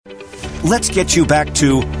let's get you back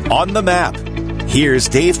to On the Map. Here's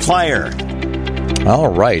Dave Plyer. All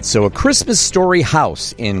right, so A Christmas Story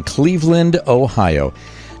house in Cleveland, Ohio.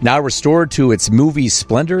 Now restored to its movie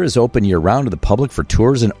splendor, is open year-round to the public for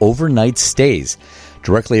tours and overnight stays.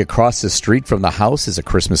 Directly across the street from the house is A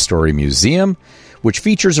Christmas Story Museum, which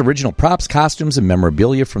features original props, costumes, and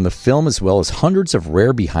memorabilia from the film, as well as hundreds of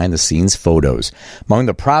rare behind-the-scenes photos. Among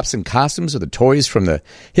the props and costumes are the toys from the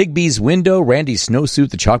Higbee's window, Randy's snowsuit,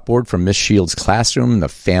 the chalkboard from Miss Shields' classroom, and the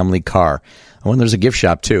family car. Oh, and there's a gift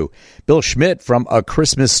shop, too. Bill Schmidt from A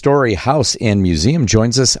Christmas Story House and Museum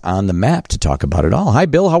joins us on the map to talk about it all. Hi,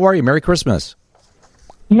 Bill. How are you? Merry Christmas.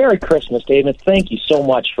 Merry Christmas, David. Thank you so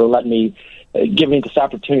much for letting me give me this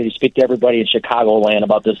opportunity to speak to everybody in Chicagoland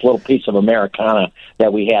about this little piece of Americana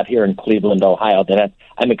that we have here in Cleveland, Ohio, that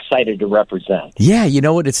I'm excited to represent. Yeah, you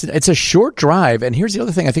know what? It's a short drive, and here's the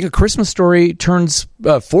other thing. I think A Christmas Story turns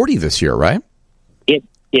 40 this year, right?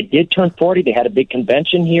 It did turn 40. They had a big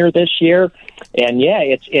convention here this year, and yeah,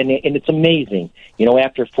 it's amazing. You know,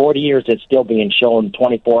 after 40 years, it's still being shown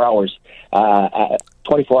 24 hours.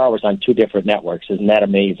 24 hours on two different networks. Isn't that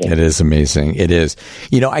amazing? It is amazing. It is.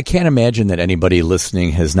 You know, I can't imagine that anybody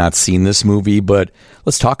listening has not seen this movie, but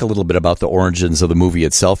let's talk a little bit about the origins of the movie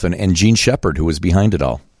itself and Gene Shepard, who was behind it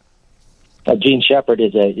all. Gene Shepard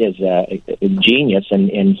is a genius,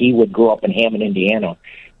 and he would grow up in Hammond, Indiana,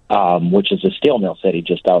 which is a steel mill city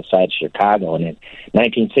just outside Chicago. And in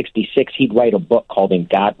 1966, he'd write a book called In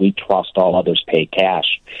God We Trust, All Others Pay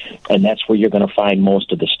Cash. And that's where you're going to find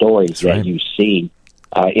most of the stories that you see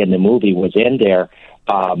in the movie was in there.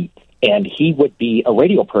 And he would be a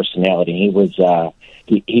radio personality. He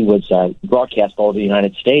was broadcast all over the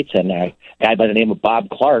United States. And a guy by the name of Bob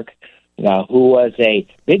Clark, who was a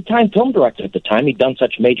big-time film director at the time. He'd done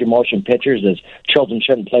such major motion pictures as Children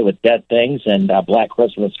Shouldn't Play with Dead Things and Black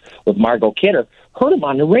Christmas with Margot Kidder, heard him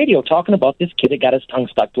on the radio talking about this kid that got his tongue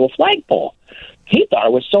stuck to a flagpole. He thought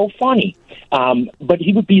it was so funny. But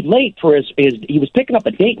he would be late for his he was picking up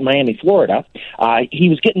a date in Miami, Florida. He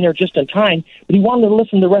was getting there just in time, but he wanted to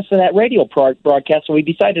listen to the rest of that radio broadcast, so he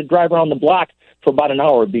decided to drive around the block for about an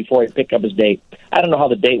hour before he picked up his date. I don't know how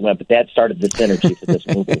the date went, but that started the synergy for this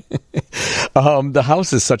movie. The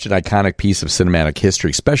house is such an iconic piece of cinematic history,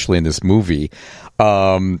 especially in this movie.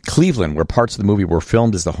 Cleveland, where parts of the movie were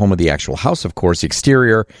filmed, is the home of the actual house, of course. The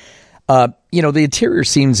exterior, the interior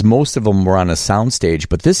scenes, most of them were on a soundstage,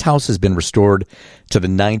 but this house has been restored to the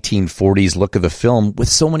 1940s look of the film with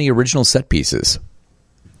so many original set pieces.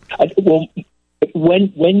 Well,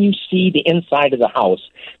 when you see the inside of the house,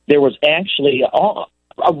 there was actually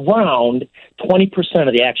around 20%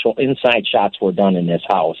 of the actual inside shots were done in this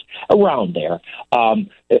house, around there.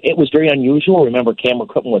 It was very unusual. Remember, camera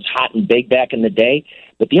equipment was hot and big back in the day,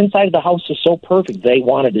 but the inside of the house is so perfect, they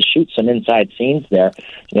wanted to shoot some inside scenes there.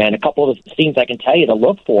 And a couple of the scenes I can tell you to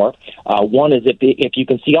look for, one is if you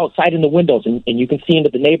can see outside in the windows and you can see into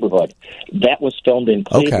the neighborhood, that was filmed in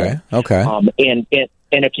Cleveland. Okay.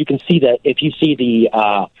 And if you see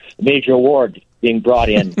the Major Award being brought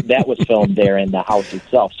in, that was filmed there in the house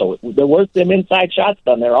itself. So there were some inside shots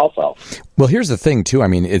done there also. Well, here's the thing, too. I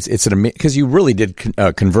mean, it's because you really did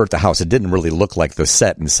convert the house. It didn't really look like the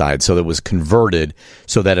set inside, so it was converted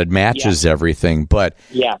so that it matches everything. But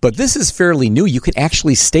this is fairly new. You can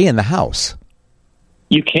actually stay in the house.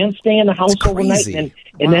 You can stay in the house overnight, and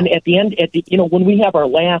then at the end, when we have our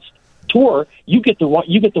last tour, you get to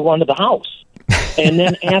run to the house, and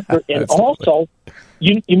then after, and also.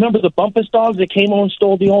 You remember the Bumpus dogs that came on and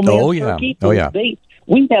stole the old man's turkey? Oh, yeah.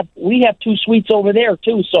 We have two suites over there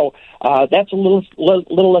too, so that's a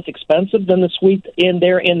little less expensive than the suite in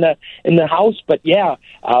there in the house. But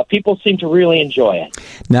people seem to really enjoy it.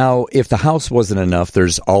 Now, if the house wasn't enough,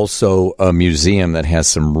 there's also a museum that has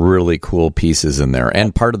some really cool pieces in there,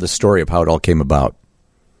 and part of the story of how it all came about.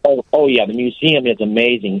 Oh yeah, the museum is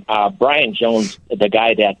amazing. Brian Jones, the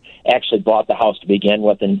guy that actually bought the house to begin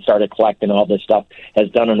with and started collecting all this stuff, has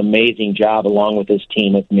done an amazing job along with his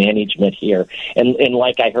team of management here. And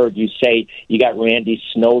like I heard you say, you got Randy's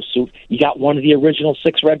snowsuit. You got one of the original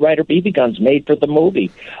 6 Red Ryder BB guns made for the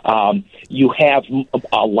movie. You have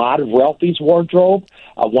a lot of Ralphie's wardrobe,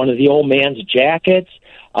 one of the old man's jackets.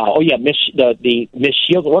 Miss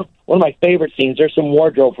Shields. One of my favorite scenes. There's some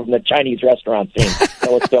wardrobe from the Chinese restaurant scene that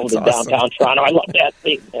was filmed in downtown Toronto. I love that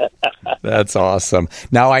scene. That's awesome.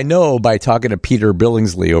 Now I know by talking to Peter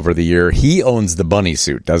Billingsley over the year, he owns the bunny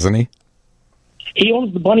suit, doesn't he? He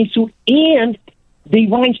owns the bunny suit and the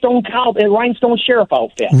rhinestone sheriff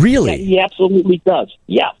outfit. Really? He absolutely does.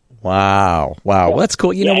 Yeah. Wow. Well, that's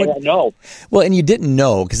cool. You know what? I know. Well, and you didn't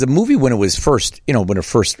know, because the movie, when it first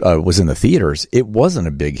was in the theaters, it wasn't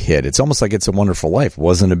a big hit. It's almost like It's a Wonderful Life. It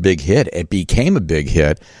wasn't a big hit. It became a big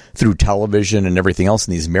hit through television and everything else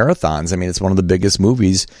in these marathons. I mean, it's one of the biggest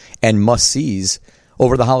movies and must-sees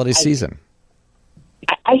over the holiday season.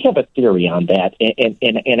 I have a theory on that,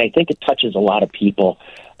 and I think it touches a lot of people.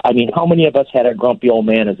 I mean, how many of us had a grumpy old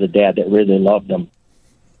man as a dad that really loved them?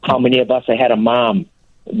 How many of us had a mom,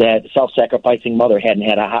 that self-sacrificing mother, hadn't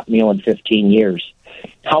had a hot meal in 15 years?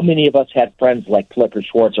 How many of us had friends like Flicker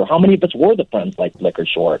Schwartz, or how many of us were the friends like Flicker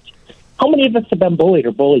Schwartz? How many of us have been bullied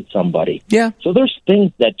or bullied somebody? Yeah. So there's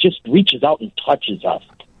things that just reaches out and touches us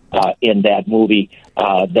in that movie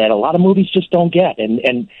that a lot of movies just don't get.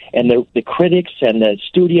 And the critics and the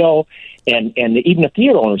studio and even the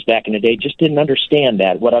theater owners back in the day just didn't understand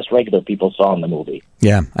that, what us regular people saw in the movie.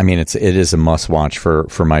 Yeah, I mean, it is a must-watch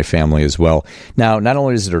for my family as well. Now, not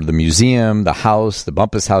only is there the museum, the house, the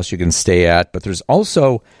Bumpus House you can stay at, but there's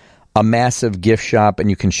also a massive gift shop, and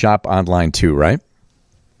you can shop online too, right?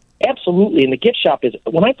 Absolutely, and the gift shop is,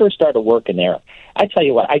 when I first started working there, I tell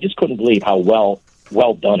you what, I just couldn't believe how well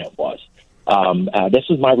done it was. This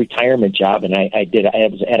was my retirement job, and I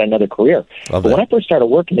was at another career. But when I first started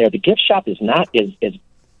working there, the gift shop is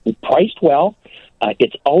priced well.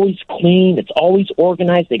 It's always clean. It's always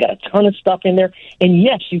organized. They got a ton of stuff in there. And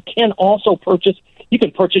yes, you can also purchase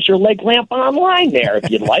your leg lamp online there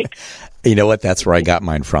if you'd like. You know what? That's where I got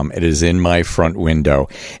mine from. It is in my front window.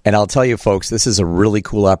 And I'll tell you, folks, this is a really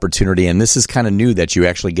cool opportunity. And this is kind of new that you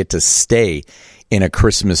actually get to stay in a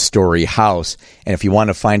Christmas Story house. And if you want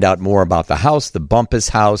to find out more about the house, the Bumpus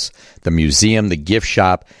House, the museum, the gift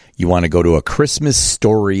shop, you want to go to a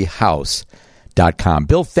ChristmasStoryHouse.com.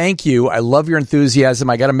 Bill, thank you. I love your enthusiasm.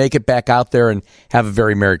 I got to make it back out there, and have a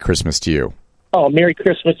very Merry Christmas to you. Oh, Merry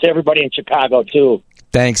Christmas to everybody in Chicago, too.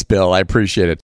 Thanks, Bill. I appreciate it.